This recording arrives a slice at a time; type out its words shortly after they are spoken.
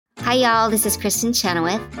Hi, y'all. This is Kristen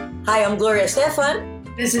Chenoweth. Hi, I'm Gloria Stefan.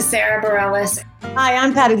 This is Sarah Bareilles. Hi,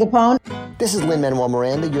 I'm Patty Lapone. This is Lin-Manuel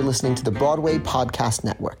Miranda. You're listening to the Broadway Podcast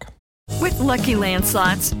Network. With Lucky Land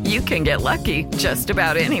Slots, you can get lucky just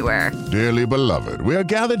about anywhere. Dearly beloved, we are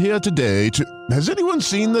gathered here today to... Has anyone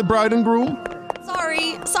seen the bride and groom?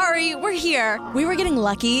 Sorry, we're here. We were getting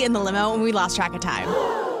lucky in the limo and we lost track of time.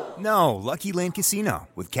 No, Lucky Land Casino,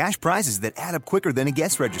 with cash prizes that add up quicker than a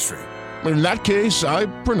guest registry. In that case, I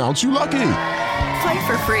pronounce you lucky. Play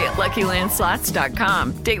for free at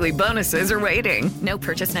LuckyLandSlots.com. Daily bonuses are waiting. No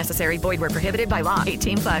purchase necessary. Void where prohibited by law.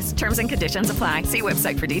 18+. Terms and conditions apply. See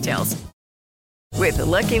website for details. With the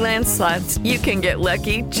Lucky Land Slots, you can get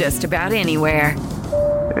lucky just about anywhere.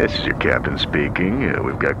 This is your captain speaking.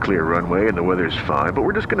 We've got clear runway and the weather's fine, but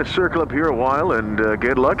we're just going to circle up here a while and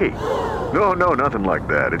get lucky. No, nothing like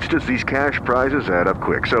that. It's just these cash prizes add up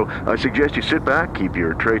quick. So I suggest you sit back, keep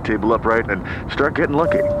your tray table upright, and start getting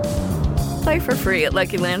lucky. Play for free at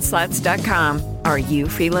LuckyLandSlots.com. Are you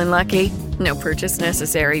feeling lucky? No purchase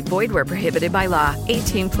necessary. Void where prohibited by law.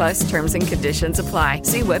 18+ terms and conditions apply.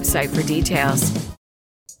 See website for details.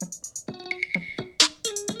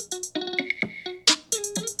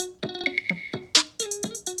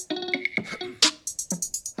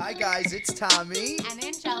 Hi guys, it's Tommy. And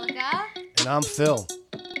Angelica. And I'm Phil.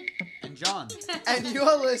 And John. And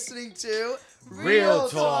you're listening to Real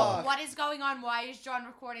Talk. What is going on? Why is John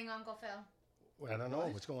recording Uncle Phil? Well, I don't know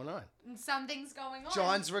what's going on. Something's going on.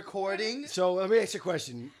 John's recording. So let me ask you a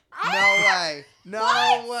question. No way.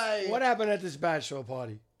 No way. What happened at this bachelor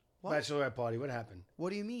party? Bachelorette party. What happened? What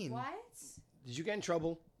do you mean? What? Did you get in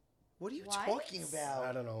trouble? What are you talking about?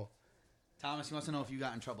 I don't know. Thomas, he wants to know if you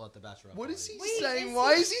got in trouble at the bachelorette What party. is he saying?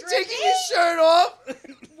 Why is he taking his shirt off?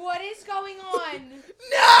 What is going on?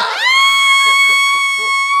 No!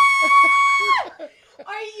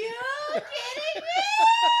 Are you kidding me?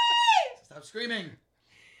 Stop screaming.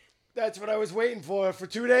 That's what I was waiting for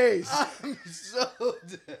 2 days. I'm so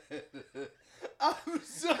dead. I'm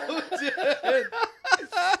so dead.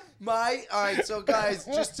 All right, so guys,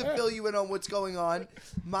 just to fill you in on what's going on,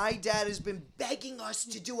 my dad has been begging us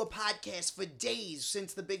to do a podcast for days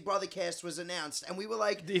since the Big Brother cast was announced. And we were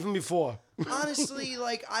like... Even before. Honestly,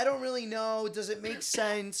 I don't really know. Does it make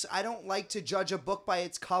sense? I don't like to judge a book by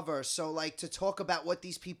its cover. So, to talk about what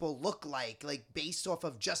these people look like based off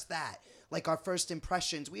of just that, our first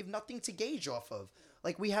impressions, we have nothing to gauge off of.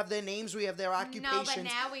 We have their names, we have their occupations. No, but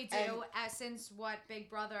now we do. Since what Big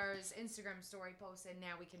Brother's Instagram story posted,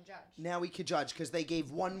 now we can judge. Now we can judge because they gave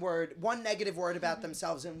one negative word about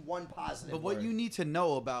themselves and one positive But what word. you need to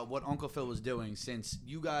know about what Uncle Phil was doing, since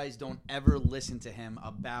you guys don't ever listen to him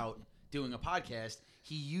about doing a podcast,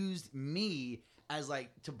 he used me as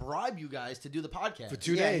to bribe you guys to do the podcast. For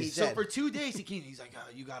 2 days. So for 2 days he came. He's like,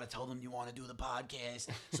 you got to tell them you want to do the podcast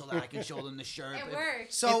so that I can show them the shirt. It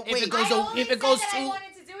works. So if it goes I only if it goes said too. I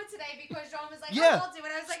wanted to do it today because John was like, Yeah. oh, I'll do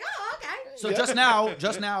it. I was like, oh, okay. So just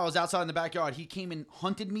now, I was outside in the backyard. He came and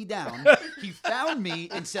hunted me down. He found me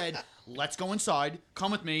and said, let's go inside.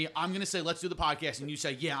 Come with me. I'm going to say, let's do the podcast. And you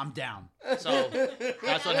say, yeah, I'm down. So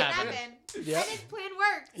that's what happened. Yep. And his plan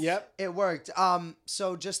worked. Yep. It worked.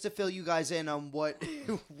 So just to fill you guys in on what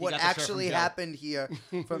actually happened here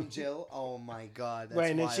from Jill. Oh my God, that's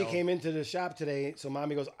right, and then wild. she came into the shop today, so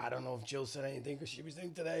Mommy goes, I don't know if Jill said anything because she was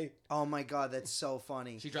in today. Oh my God, that's so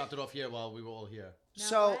funny. She dropped it off here while we were all here.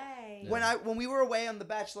 So when we were away on the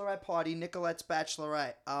bachelorette party, Nicolette's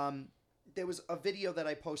bachelorette, there was a video that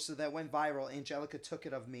I posted that went viral. Angelica took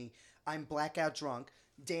it of me. I'm blackout drunk,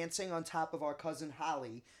 dancing on top of our cousin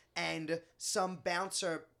Holly, and some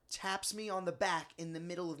bouncer taps me on the back in the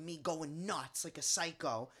middle of me going nuts like a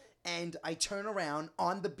psycho, and I turn around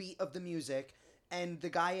on the beat of the music, and the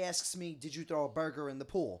guy asks me, did you throw a burger in the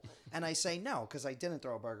pool? And I say no, because I didn't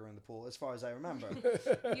throw a burger in the pool, as far as I remember.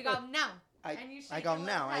 You go, no. I go,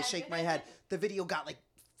 no. I shake my head. The video got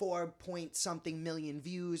 4-point-something million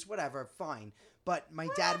views, whatever, fine. But my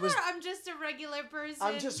dad was... I'm just a regular person.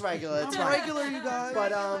 I'm just regular. It's regular, you guys.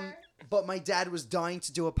 But my dad was dying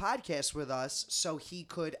to do a podcast with us so he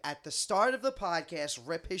could, at the start of the podcast,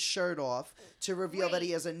 rip his shirt off to reveal that he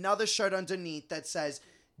has another shirt underneath that says,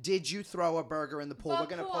 did you throw a burger in the pool? We're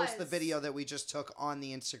going to post the video that we just took on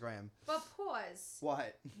the Instagram. But pause.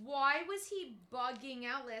 What? Why was he bugging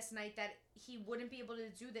out last night that he wouldn't be able to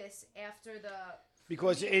do this after the...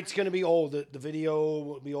 Because it's going to be old. The video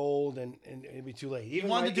will be old and it'll be too late. He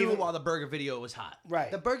wanted to do it while the burger video was hot. Right.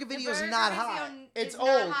 The burger video is not hot. It's old.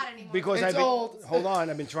 Not hot anymore. Because it's old. Hold on.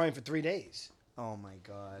 I've been trying for 3 days. Oh my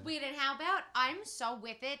God. Wait, and how about I'm so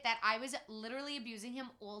with it that I was literally abusing him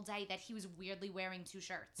all day that he was weirdly wearing 2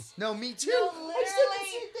 shirts. No, me too. No, I said the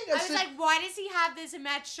same thing. I was like, why does he have this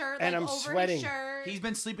match shirt And like I'm over sweating. his shirt? He's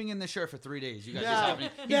been sleeping in the shirt for 3 days. You guys No. just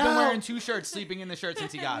haven't. He's No. been wearing 2 shirts, sleeping in the shirt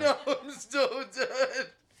since he got it. No, I'm so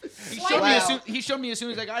done. He showed me as soon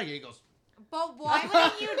as I got here. He goes, But why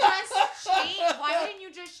wouldn't you just change? Why wouldn't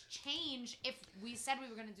you just change if we said we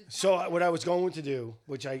were going to do the So what I was going to do,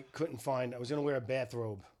 which I couldn't find, I was going to wear a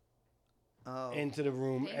bathrobe into the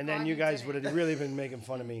room, Thank and then God you you guys didn't. would have really been making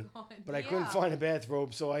fun of me. But I couldn't Yeah. find a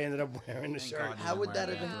bathrobe, so I ended up wearing the Thank shirt. God you How would that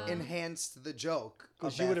have Yeah. enhanced the joke?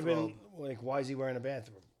 Because A you would have been bathrobe. like, why is he wearing a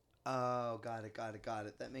bathrobe? Oh, got it.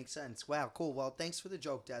 That makes sense. Wow, cool. Well, thanks for the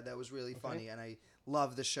joke, Dad. That was really funny, and I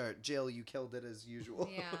love the shirt. Jill, you killed it as usual.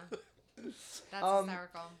 Yeah. That's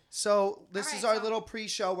hysterical. So this All is right, our so- little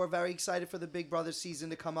pre-show. We're very excited for the Big Brother season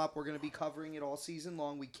to come up. We're going to be covering it all season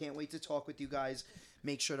long. We can't wait to talk with you guys.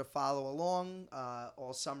 Make sure to follow along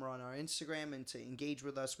all summer on our Instagram and to engage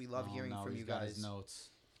with us. We love hearing from you got guys. his notes.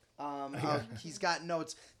 He's got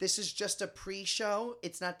notes. This is just a pre-show.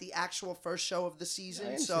 It's not the actual first show of the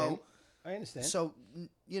season. I understand. So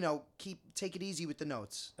take it easy with the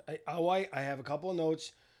notes. I have a couple of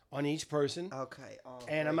notes on each person. Okay.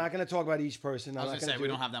 And I'm not going to talk about each person. I I'm was not gonna say gonna we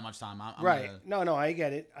do don't it. have that much time. I'm Right. gonna- No, I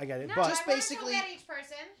get it. No, But Just I wanna basically- talk about each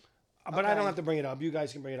person. but I don't have to bring it up. You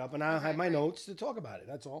guys can bring it up, and I'll have my great. notes to talk about it.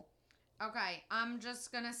 That's all. Okay, I'm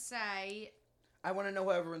just gonna say. I want to know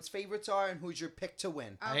who everyone's favorites are and who's your pick to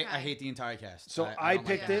win. Okay. I hate the entire cast. So I I don't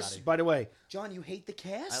picked like this. anybody. By the way, John, you hate the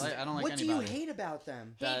cast? I don't like what anybody. do you hate about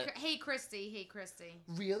them? Hey, Christy. Hey, Christy.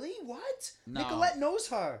 Really? What? No. Nicolette knows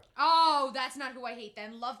her. Oh, that's not who I hate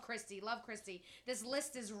then. Love Christy. This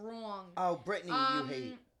list is wrong. Oh, Brittany, you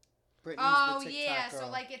hate. Brittany's Oh, the yeah. TikTok So, girl.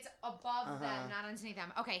 like, it's above them, not underneath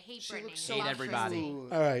them. Okay, hate She Brittany. looks so Hate Love everybody.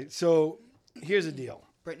 Christy. all right. So here's the deal.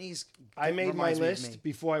 Brittany's. I made my reminds me of list me.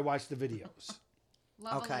 before I watched the videos.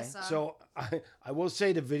 Love Okay. Alyssa. So I will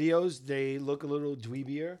say the videos, they look a little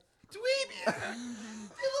dweebier. Dweebier.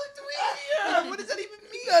 They look dweebier. What does that even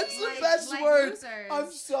mean? That's the Like- best like word. losers.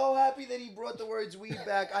 I'm so happy that he brought the word dweeb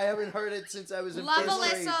back. I haven't heard it since I was in love first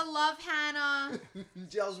grade. Alyssa. Love Hannah.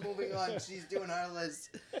 Jill's moving on. She's doing her list.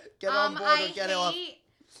 Get on board or get off.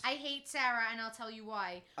 I hate Sarah, and I'll tell you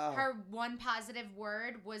why. Oh. Her one positive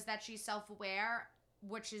word was that she's self-aware,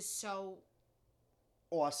 which is so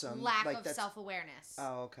Awesome. lack Like, of that's- self-awareness.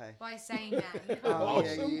 Oh, okay. By saying that. Oh,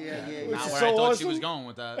 Awesome. yeah. Which Not is where so I thought she awesome. was going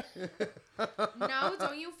with that. No,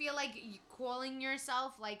 don't you feel like calling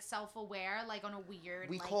yourself like self-aware, like on a weird?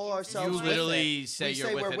 We like, call ourselves You with literally it. say We you're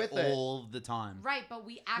say with we're it with it. all the time. Right, but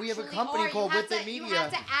we actually We have a company are. called You have With It to- You Media.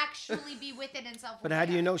 have to actually be with it and self-aware. But how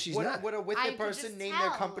do you know she's Would not? a with I it could person just name their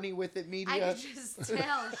tell. company With It Media? I could just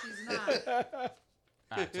tell she's not.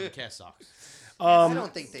 All right, so the cast sucks. I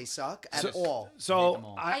don't think they suck at all. Hate them So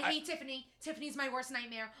all. I hate Tiffany. Tiffany's my worst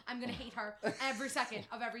nightmare. I'm gonna hate her every second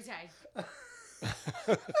of every day.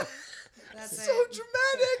 That's So it.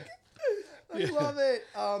 dramatic. I love it.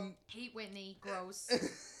 Hate Whitney. Gross.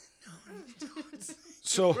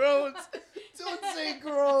 so Gross. Don't say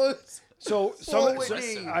gross. so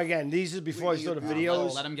Whitney. again, these is before I saw the Whitney,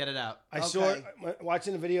 videos. Let him get it out. I saw Okay.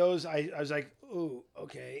 watching the videos. I was like, ooh,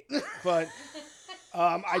 okay, but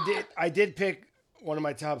I did pick one of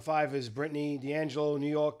my top 5 is Brittany D'Angelo, New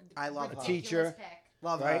York. I love her. teacher. Pick.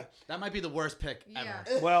 Love Right? That might be the worst pick Yeah.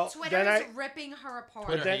 ever. Well, Twitter then is I ripping her apart.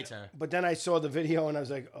 Twitter then, hates her. but then I saw the video and I was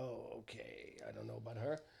like, oh, okay, I don't know about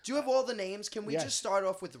her. Do you have all the names? Can we Yes. just start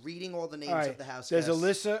off with reading all the names All right, of the house there's guests?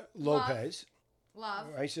 Alyssa Lopez. Love.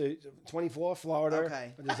 Right, so 24, Florida,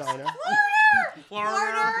 Okay. a designer.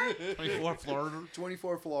 Florida. 24 Florida.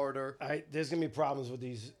 24 Florida. All right, there's gonna be problems with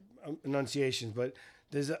these enunciations, but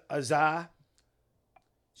there's Azah.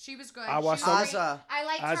 She was good. Awa She was Azza. great. I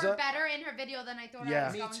liked her Azza? better in her video than I thought Yeah. I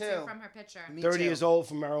was Me going too. to from her picture. Me 30 too. years old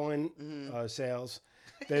from Maryland, sales.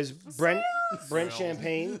 There's Brent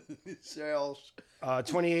Champagne, Sales.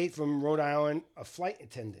 28 from Rhode Island, a flight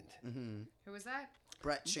attendant. Who was that?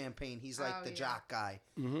 Brett Champagne. He's like Oh, the yeah. jock guy.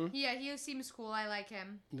 Yeah, he seems cool. I like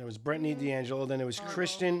him. There was Brittany D'Angelo. Then there was Horrible.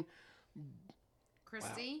 Christian.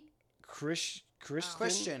 Christy.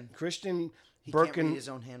 Christian. He can't Birken, read his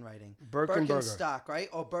own handwriting. Birkenberger. Birkenstock, right?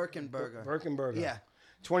 Or Birkenberger. Birkenberger. Yeah.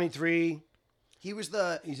 23. He was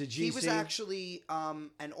the. He's a He was GC. actually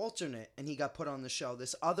an alternate, and he got put on the show.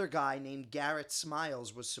 This other guy named Garrett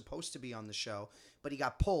Smiles was supposed to be on the show, but he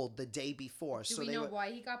got pulled the day before. Do so we they know were,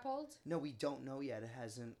 why he got pulled? No, we don't know yet. It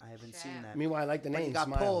hasn't. I haven't seen Shit. that. Meanwhile, I like the But name. he got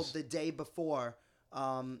Smiles. pulled the day before.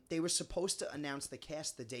 They were supposed to announce the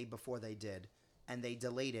cast the day before they did, and they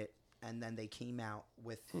delayed it and then they came out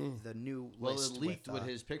with the new Well, list. it leaked with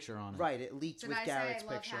his picture on it. Right, it leaked with Did I Garrett's say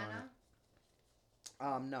I love picture Hannah?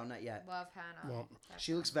 on it. No, not yet. Love Hannah. Well,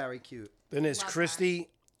 She looks very cute. Then there's Love Christy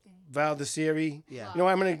Valdesiri. Yeah. You know,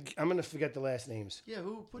 I'm gonna forget the last names. Yeah,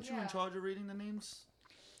 who put you in charge of reading the names?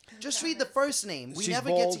 Just read the first name. We She's never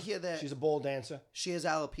bald. get to hear that. She's a ball dancer. She has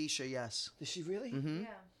alopecia, yes. Does she really? Mm-hmm. Yeah.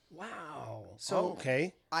 Wow. So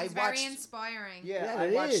okay. I It's watched. very inspiring. Yeah, Yeah, I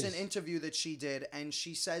it watched is. an interview that she did, and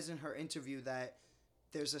she says in her interview that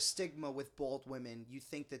there's a stigma with bald women. You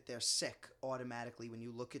think that they're sick automatically when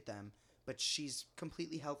you look at them, but she's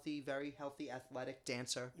completely healthy, very healthy, athletic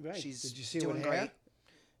dancer. Right. She's Did you see her doing with great. hair?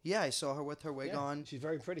 Yeah, I saw her with her wig Yeah, on. she's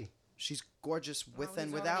very pretty. She's gorgeous with he's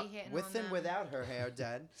and already without, hitting with on and them. without her hair,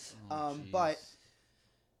 Dad. Jeez. But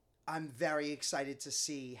I'm very excited to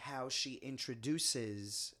see how she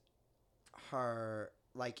introduces her.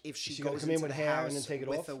 Like if she Is she gonna goes come in into with the hair house and then take it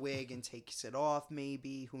with off? a wig and takes it off,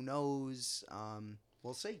 maybe. Who knows?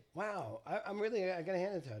 We'll see. Wow. I gotta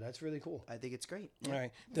hand it to her. That's really cool. I think it's great. All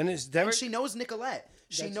right. Then there's Derek. And she knows Nicolette.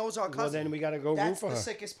 She That's- knows our well, cousin. then we gotta go root That's for the her.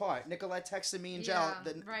 sickest part. Nicolette texted me and Yeah,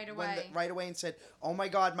 Jell right right away and said, "Oh my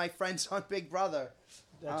God, my friend's on Big Brother."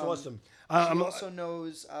 That's awesome. She I'm also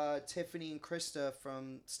knows Tiffany and Krista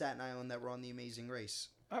from Staten Island that were on The Amazing Race.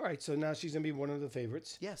 all right. So now she's gonna be one of the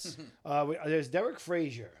favorites. Yes. There's Derek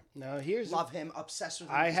Frazier. Now here's Love him. Obsessed with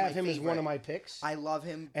him. I He's have my him as one favorite. of my picks, I love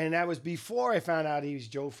him. and that was before I found out he was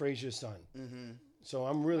Joe Frazier's son. Mm-hmm. So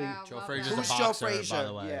I'm really Wow, Joe love Frazier's that. a Who's boxer, Joe by Frazier?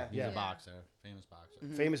 the way. Yeah. He's Yeah. a boxer, famous boxer.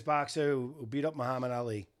 famous boxer who beat up Muhammad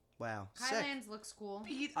Ali. Wow. Sick. Kylan's looks cool.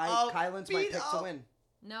 Kylan's my pick to win.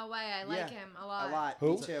 No way. I like Yeah, him a lot. A lot.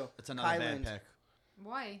 Who? Me too. It's another Kylan. bad pick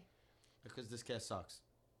Why? because this cast sucks.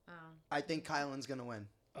 Oh. I think Kylan's gonna win.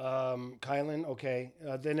 Kylan, okay.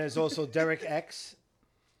 Then there's also Derek X.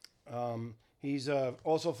 He's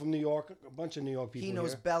also from New York. A bunch of New York people. He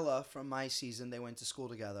knows here. Bella from my season. They went to school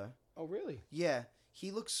together. Oh, really? Yeah.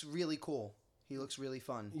 He looks really cool. He looks really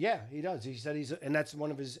fun. Yeah, he does. He said and that's one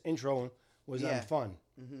of his intro was Yeah. I'm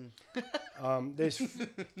fun. There's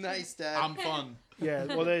Nice, Dad. I'm fun. yeah.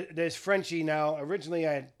 Well, there's Frenchie now. Originally,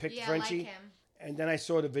 I had picked Yeah, I Frenchie, like him. and then I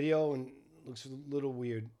saw the video and it looks a little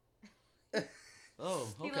weird. Oh,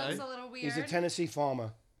 He okay. looks a little weird. He's a Tennessee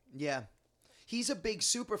farmer. Yeah. He's a big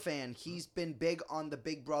super fan. He's been big on the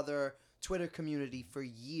Big Brother Twitter community for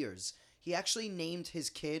years. He actually named his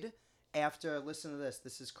kid after, listen to this,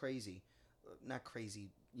 this is crazy. Not crazy,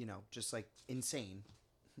 just like insane,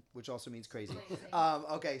 which also means crazy.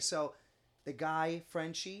 Okay, so the guy,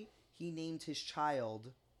 Frenchie, he named his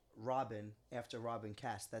child Robin after Robin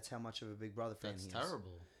Cass. That's how much of a Big Brother fan That's he is.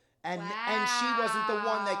 terrible. And she wasn't the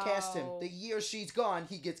one that cast him. The year she's gone,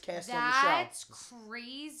 he gets cast on the show. That's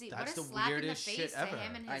crazy. That's what a the slap in the weirdest face shit to ever.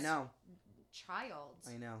 him and I his know. child.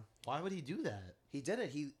 I know. Why would he do that? He did it.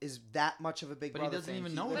 He is that much of a Big But he Brother doesn't fan.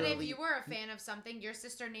 even know But if literally- you were a fan of something, your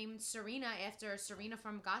sister named Serena after Serena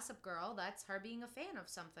from Gossip Girl, that's her being a fan of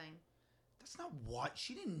something. That's not what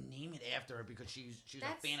she didn't name it after her because she's a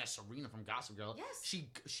That's- fan of Serena from Gossip Girl. Yes.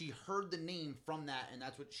 She heard the name from that and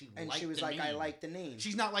that's what she and liked. she was the like, name. "I like the name."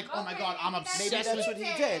 She's not like, oh my Okay, god, I'm maybe that's obsessed. Maybe that's with what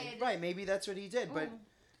he did. did. Right? Maybe that's what he did. But Ooh.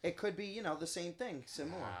 it could be, the same thing,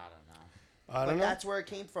 similar. I don't know. I But don't know. that's where it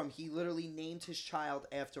came from. He literally named his child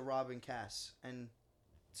after Robin Cass, and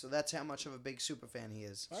so that's how much of a big super fan he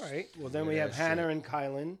is. All right. Well, then we Weird have ass Hannah shit. and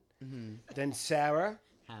Kylan. Mm-hmm. Then Sarah.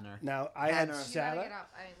 Hannah. Now I Hannah. have You gotta get Sarah.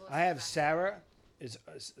 up. I have Sarah. Is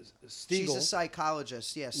She's Stiegel. a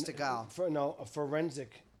psychologist. Yes, Stegall, A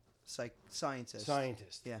forensic scientist.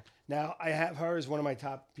 scientist. Yeah. Now I have her as one of my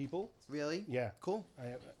top people. Really? Yeah. Cool. I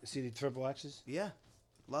have, see the triple X's. Yeah.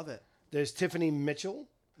 Love it. There's Tiffany Mitchell.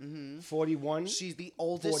 41. She's the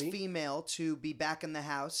oldest 40. female to be back in the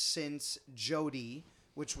house since Jody,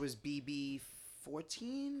 which was BB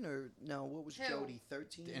 14 or no? What was Who? Jody?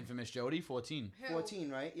 13. The infamous Jody, 14. Who? 14,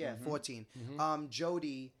 right? Yeah, 14.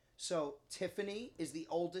 Jody. So Tiffany is the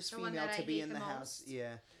oldest The one female that to I be hate in the the house. most?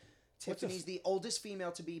 Yeah. Tiffany's the oldest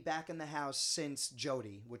female to be back in the house since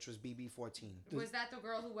Jody, which was BB 14. Was that the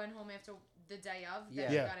girl who went home after the day of?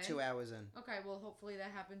 That Yeah, she got in? 2 hours in. Okay, well, hopefully that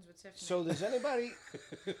happens with Tiffany. So does anybody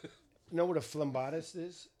know what a phlebotomist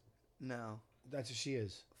is? No. That's what she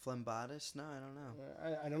is. Phlebotomist? No, I don't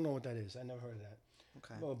know. I don't know what that is. I never heard of that.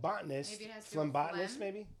 Okay. Well, botanist. Maybe it has to do with Phlebotomist, phlegm?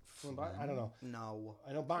 maybe? I don't know. No.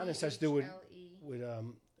 I know botanist has to do with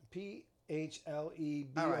PHLE.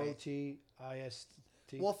 PHLEBOTIST.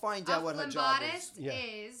 We'll find A out what her job is. phlebotomist Yeah.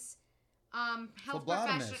 is health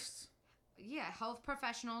professionals. Phlebotomist. Yeah, health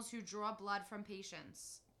professionals who draw blood from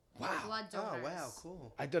patients. Or Wow. blood Oh, donors. wow,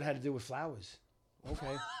 cool. I thought it had to do with flowers.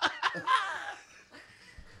 Okay.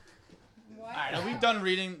 All right, are we done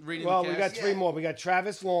reading Well, the we got cast? three more. We got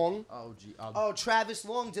Travis Long. Oh, gee. Oh, Travis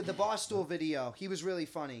Long did the Barstool video. He was really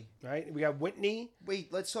funny. Right? We got Whitney.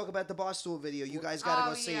 Wait, let's talk about the Barstool video. You guys got to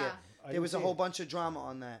go see it. There was a whole bunch of drama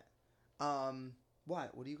on that.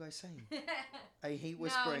 What? What are you guys saying? I hate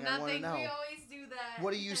whispering. I want to know. We always do that.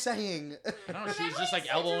 What are you saying? No, she was just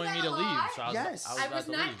like elbowing me to leave. So I was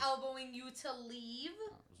not elbowing you to leave.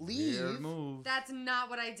 Leave? Weird move. That's not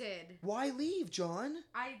what I did. Why leave, John?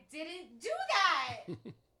 I didn't do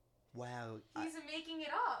that. Wow. He's making it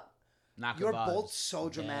up. You're both so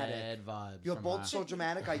dramatic. Bad vibes. You're both so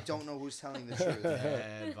dramatic. I don't know who's telling the truth.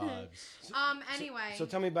 Bad vibes. Anyway. So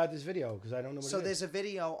tell me about this video because I don't know what it is. There's a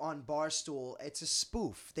video on Barstool. It's a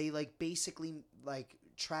spoof. They basically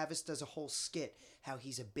Travis does a whole skit how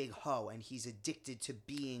he's a big hoe and he's addicted to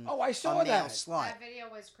being I saw a male that. slut. That video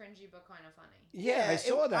was cringy but kind of funny. Yeah, I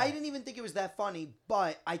saw that. I didn't even think it was that funny,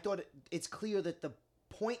 but I thought it's clear that the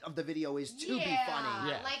point of the video is to be funny.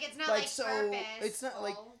 Yeah, like it's not purpose. It's not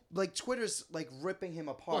like Twitter's ripping him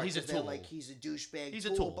apart. Well, he's a tool. He's a douchebag. He's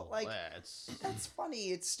a tool. But that's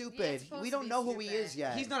funny. It's stupid. We don't know who he is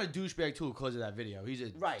yet. He's not a douchebag tool because of that video. He's a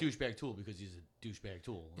douchebag tool because he's a douchebag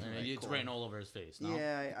tool. And it's written all over his face. No?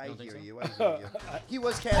 Yeah, I hear hear so? you. I hear you. He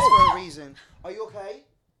was cast for a reason. Are you okay?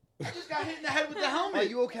 I just got hit in the head with the helmet. Are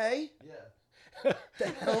you okay? Yeah. The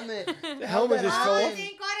helmet. The helmet just fell off.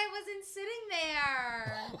 Thank God I wasn't sitting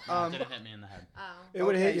there. It didn't hit me in the head. Oh. It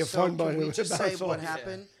would have hit your fun button. Can we It just would say bounce what off.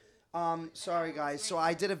 happened? Sorry guys. So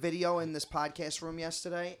I did a video in this podcast room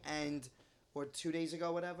yesterday, or 2 days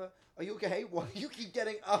ago, whatever. Are you okay? Why do you keep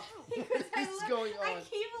getting up? What is going on? I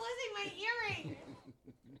keep losing my earring.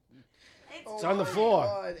 It's on the floor.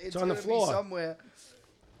 God, It's on the gonna floor. be somewhere.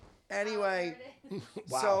 Anyway,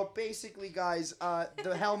 so basically, guys,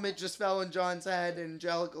 the helmet just fell on John's head, and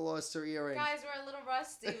Angelica lost her earring. Guys, we're a little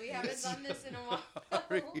rusty. We haven't done this in a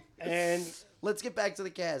while. And let's get back to the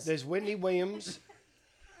cast. There's Whitney Williams.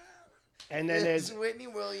 And then there's Whitney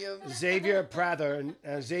Williams. Xavier Prather.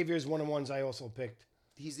 And Xavier's one of the ones I also picked.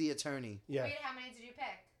 He's the attorney. Yeah. Wait, how many did you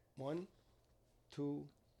pick? 1, 2,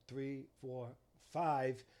 3, 4,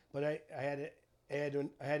 5. But I had to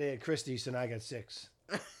add Christie, so now I got 6.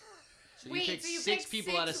 So you picked six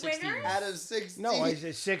people out of 16. Winners? Out of 16. No, I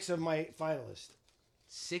said 6 of my finalists.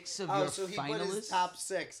 6 of your so he finalists? put his top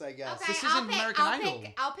 6, I guess. Okay, This isn't American Idol.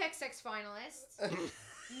 I'll pick 6 finalists.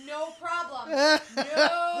 No problem.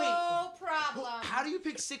 No problem. How do you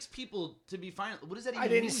pick 6 people to be final? What does that even I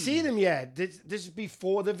mean? didn't see them yet. This is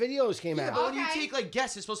before the videos came Yeah, out. but when you take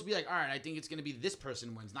guests, it's supposed to be all right, I think it's going to be this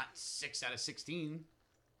person wins, not 6 out of 16.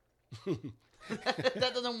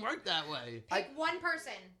 That doesn't work that way. Pick one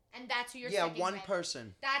person, and that's who you're Yeah, sticking one with.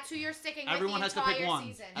 person. That's who you're sticking Everyone with has the to pick entire one.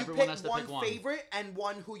 season. You Everyone pick has to one pick one. favorite and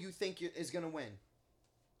one who you think is going to win.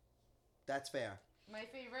 That's fair. My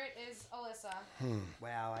favorite is Alyssa.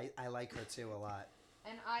 Wow, I like her too a lot.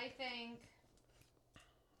 And I think...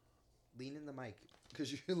 Lean in the mic,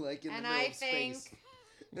 because you're like in the And middle I of space.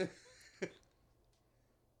 think...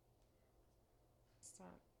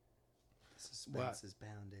 Stop. The suspense is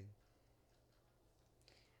pounding.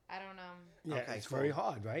 I don't know. Yeah, Okay, it's cool. very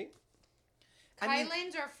hard, right? I mean,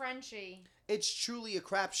 Kylan's or Frenchie? it's truly a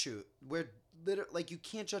crapshoot. We're you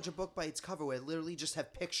can't judge a book by its cover. We literally just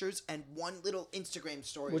have pictures and one little Instagram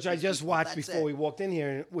story. Which of I these just people. watched That's before it. we walked in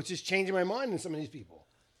here, which is changing my mind on some of these people.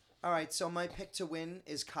 All right, so my pick to win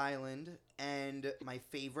is Kyland, and my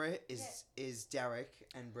favorite is Derek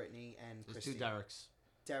and Brittany and There's Christy. 2 Dereks.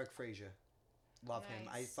 Derek Frazier, love him.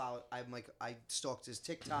 Nice. I stalked his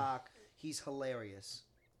TikTok. He's hilarious.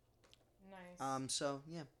 Nice. So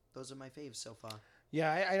yeah, those are my faves so far.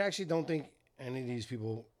 Yeah, I actually don't think any of these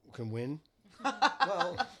people can win.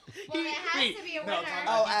 Well, Well, it has to be a winner.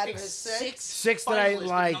 out of his 6. 6 that I finalists, but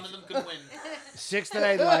like. None of them could win. 6 that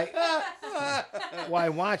I like. Well, I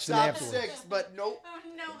watched them Top afterwards. 6, but nope.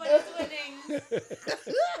 Nobody's winning.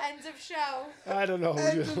 End of show. I don't know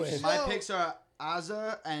who's going to win. My picks are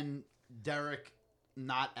Azza and Derek,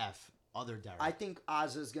 not F. Other Derek. I think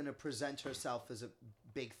Ozza's gonna present herself as a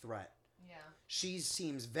big threat. Yeah. She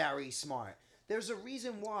seems very smart. There's a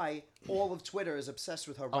reason why all of Twitter is obsessed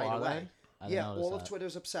with her right are away. they? I didn't notice all of that.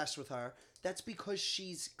 Twitter's obsessed with her. That's because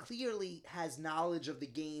she's clearly has knowledge of the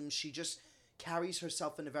game. She just carries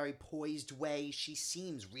herself in a very poised way. She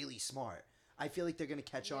seems really smart. I feel like they're going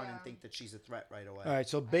to catch on and think that she's a threat right away. All right,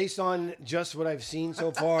 so based on just what I've seen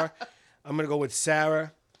so far, I'm going to go with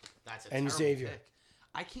Sarah That's a and terrible Xavier. pick.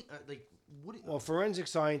 I can't, what do you... Well, forensic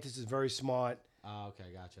scientist is very smart, Oh,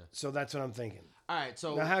 okay, gotcha. so that's what I'm thinking. All right,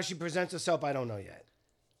 so Now, how she presents herself, I don't know yet.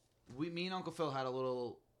 me and Uncle Phil had a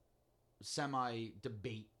little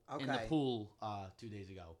semi-debate in the Okay. pool 2 days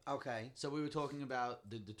ago. Okay. So we were talking about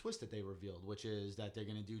the twist that they revealed, which is that they're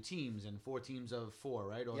going to do teams and 4 teams of 4,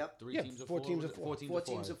 right? Or Yep. 3 Yeah, teams of 4 4? teams Was of it 4. 4 teams 4 of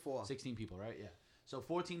 4. teams of 4. 16 people, right? Yeah. So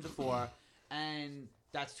 4 teams of 4, and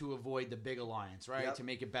that's to avoid the big alliance, right? Yep. To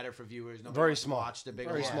make it better for viewers. Nobody Very wants to smart. watch the big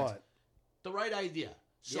Very alliance. smart. The right idea.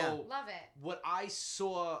 So Yeah. Love it. what I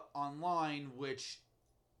saw online, which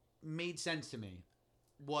made sense to me,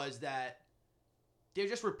 was that they're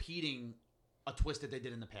just repeating a twist that they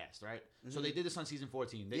did in the past, right? So they did this on season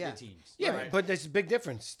 14. They Yeah. did teams. Yeah, right? but there's a big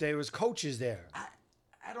difference. There was coaches there.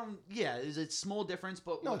 I don't. Yeah, it's a small difference,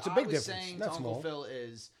 but No, what it's a I big was difference, saying not to Uncle small. Phil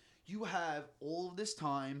is, you have all of this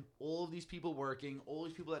time, all of these people working, all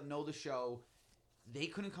these people that know the show. They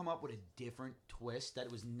couldn't come up with a different twist that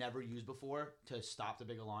was never used before to stop the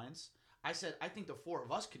big alliance. I said, I think the 4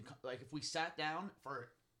 of us can, like, if we sat down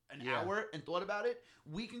for an hour and thought about it,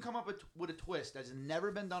 we can come up with a twist that's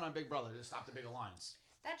never been done on Big Brother to stop the big alliance.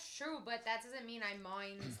 That's true, but that doesn't mean I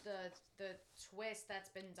mind the twist that's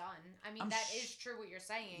been done. I mean, that is true what you're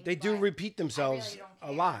saying. They do but repeat themselves I really don't a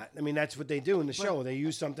care. lot. I mean, that's what they do in the show. They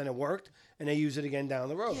use something that worked, and they use it again down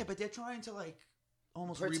the road. Yeah, but they're trying to, like,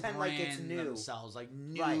 almost Pretend rebrand like it's new. themselves, like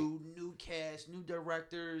Right. new cast, new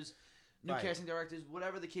directors, new Right. casting directors,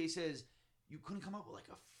 whatever the case is. You couldn't come up with like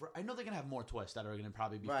a I know they're gonna have more twists that are gonna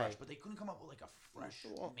probably be fresh, Right. but they couldn't come up with like a fresh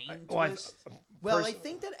main I twist. Well, I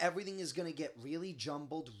think that everything is going to get really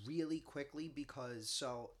jumbled really quickly because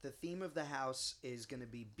the theme of the house is going to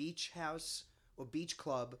be beach house or beach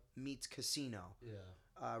club meets casino.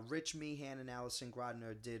 Yeah. Rich Meehan and Allison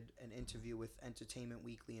Grodner did an interview with Entertainment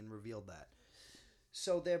Weekly and revealed that.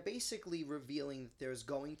 So they're basically revealing that there's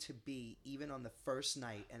going to be, even on the first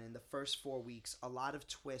night and in the first 4 weeks, a lot of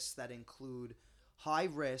twists that include high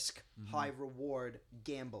risk, high reward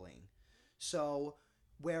gambling. So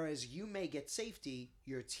whereas you may get safety,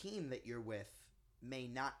 your team that you're with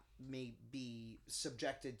may be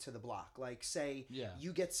subjected to the block. Like, say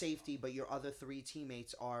you get safety, but your other 3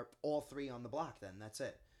 teammates are all 3 on the block, then that's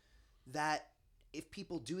it. That if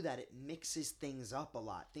people do that, it mixes things up a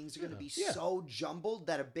lot. Things are going to be so jumbled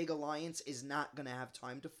that a big alliance is not going to have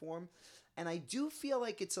time to form. And I do feel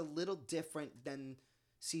like it's a little different than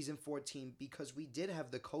season 14 because we did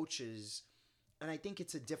have the coaches, and I think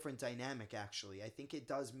it's a different dynamic, actually. I think it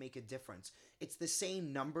does make a difference. It's the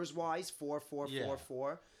same numbers-wise, 4, 4, 4,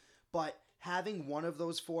 4, but having one of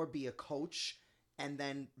those 4 be a coach and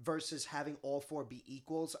then versus having all 4 be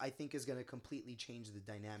equals, I think is going to completely change the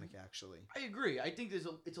dynamic, actually. I agree. I think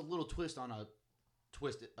it's a little twist on a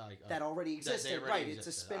twist that already existed, right? It's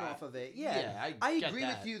a spin-off of it. Yeah, I agree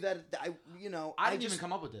with you that I didn't even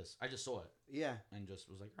come up with this. I just saw it. Yeah, and just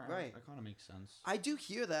was like, all right, that kind of makes sense. I do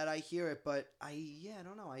hear that. I hear it, but I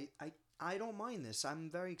don't know. I don't mind this.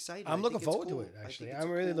 I'm very excited. I'm looking forward to it. Actually,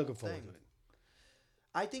 I'm really looking forward to it.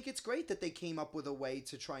 I think it's great that they came up with a way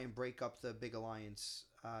to try and break up the big alliance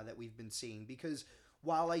that we've been seeing. Because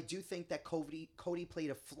while I do think that Cody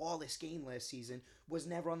played a flawless game last season, was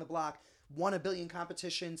never on the block, won 1 billion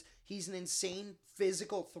competitions, he's an insane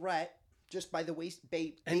physical threat just by the way,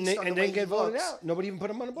 based on the way then get he voted looks. out. Nobody even put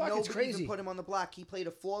him on the block. It's Nobody crazy. even put him on the block. He played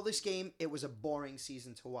a flawless game. It was a boring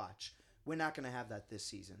season to watch. We're not going to have that this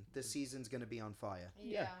season. This season's going to be on fire.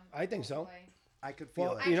 Yeah, I think so. I could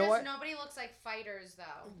feel it. You know what? Nobody looks like fighters,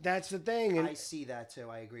 though. That's the thing. And I see that too.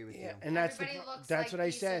 I agree with you. And that's Everybody looks like that's what I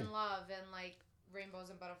peace said. and love and like rainbows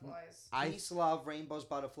and butterflies. Peace, love, rainbows,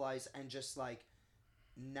 butterflies, and just like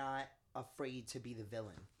not afraid to be the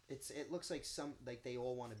villain. It looks like they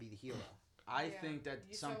all want to be the hero. I think that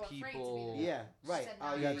some people. Yeah, right.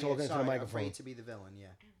 Talking to the microphone. Afraid to be the villain. Yeah.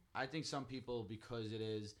 I think some people, because it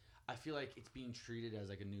is, I feel like it's being treated as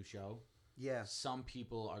like a new show. Yeah. Some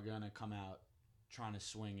people are gonna come out trying to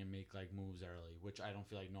swing and make like moves early, which I don't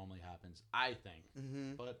feel like normally happens. I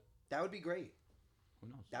think, but that would be great. Who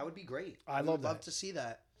knows? That would be great. I would love love to see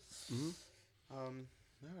that. All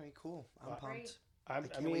right, cool. I'm pumped. I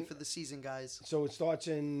can't wait for the season, guys. So it starts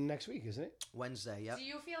in next week, isn't it? Wednesday. Yep. Do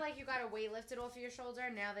you feel like you got a weight lifted off of your shoulder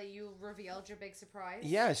now that you revealed your big surprise?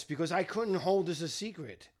 Yes, because I couldn't hold this a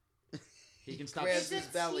secret. He can stop. Grabs It's his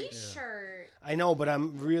a belly. T-shirt. I know, but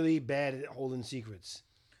I'm really bad at holding secrets.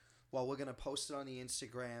 Well, we're gonna post it on the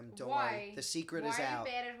Instagram. Don't Why? worry. The secret Why is are out.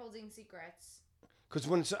 you bad at holding secrets? Because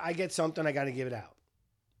when I get something, I got to give it out.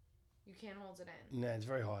 You can't hold it in. Nah, it's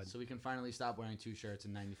very hard. So we can finally stop wearing 2 shirts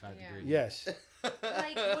in 95 degrees. Yes.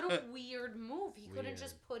 Like, what a weird move. He couldn't Weird.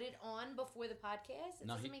 just put it on before the podcast. It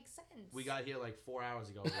doesn't make sense. We got here like 4 hours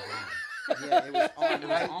ago. Yeah, it was on. It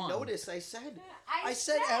was I on. noticed. I said I outside.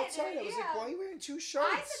 said, I was like, why are you wearing 2 shirts?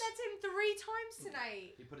 I said that to him 3 times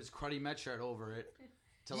tonight. He put his cruddy Met shirt over it.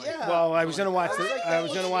 To like, Yeah. Well, I was gonna watch the. like, I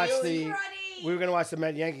was gonna watch the. Ready? We were gonna watch the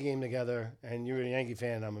Met Yankee game together, and you were a Yankee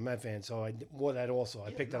fan, and I'm a Met fan, so I wore that also.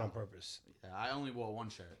 I picked that on purpose. yeah, I only wore one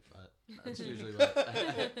shirt, but that's usually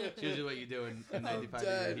what you do in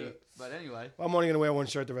 95-degree heat. But anyway, I'm only gonna wear one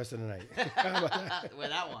shirt the rest of the night. wear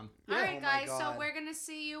that one. All right, Oh my guys. So God. we're gonna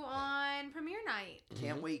see you on premiere night,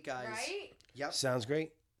 Can't wait, guys. right? Yep. Sounds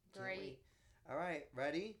great. Great. All right,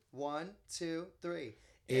 ready? 1, 2, 3.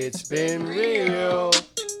 It's been real.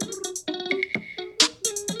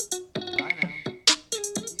 I know.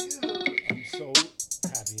 I'm so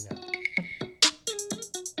happy now.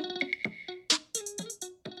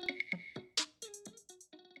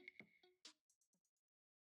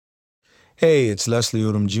 Hey, it's Leslie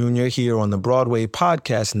Odom Jr. here on the Broadway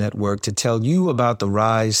Podcast Network to tell you about the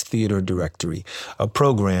Rise Theater Directory, a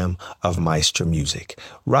program of Maestro Music.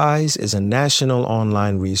 Rise is a national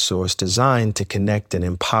online resource designed to connect and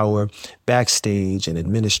empower backstage and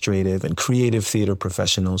administrative and creative theater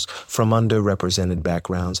professionals from underrepresented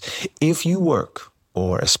backgrounds. If you work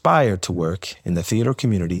or aspire to work in the theater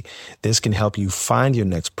community, this can help you find your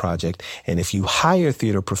next project. And if you hire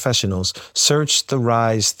theater professionals, search the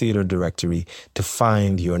Rise Theater Directory to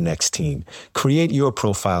find your next team. Create your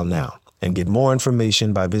profile now and get more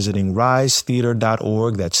information by visiting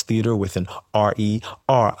risetheater.org. That's theater with an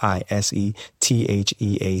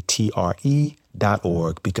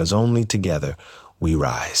RERISETHEATRE.org, because only together we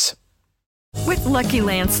rise. With Lucky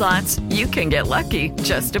Land Slots, you can get lucky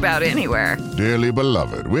just about anywhere. Dearly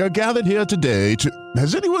beloved, we are gathered here today to...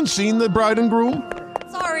 Has anyone seen the bride and groom?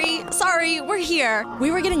 Sorry, we're here.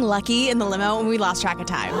 We were getting lucky in the limo and we lost track of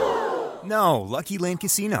time. No, Lucky Land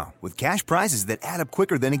Casino, with cash prizes that add up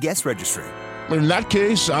quicker than a guest registry. In that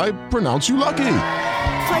case, I pronounce you lucky.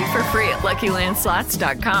 Play for free at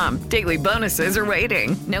LuckyLandSlots.com. Daily bonuses are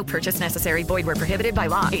waiting. No purchase necessary. Void where prohibited by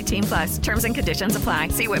law. 18+. Terms and conditions apply.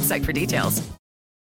 See website for details.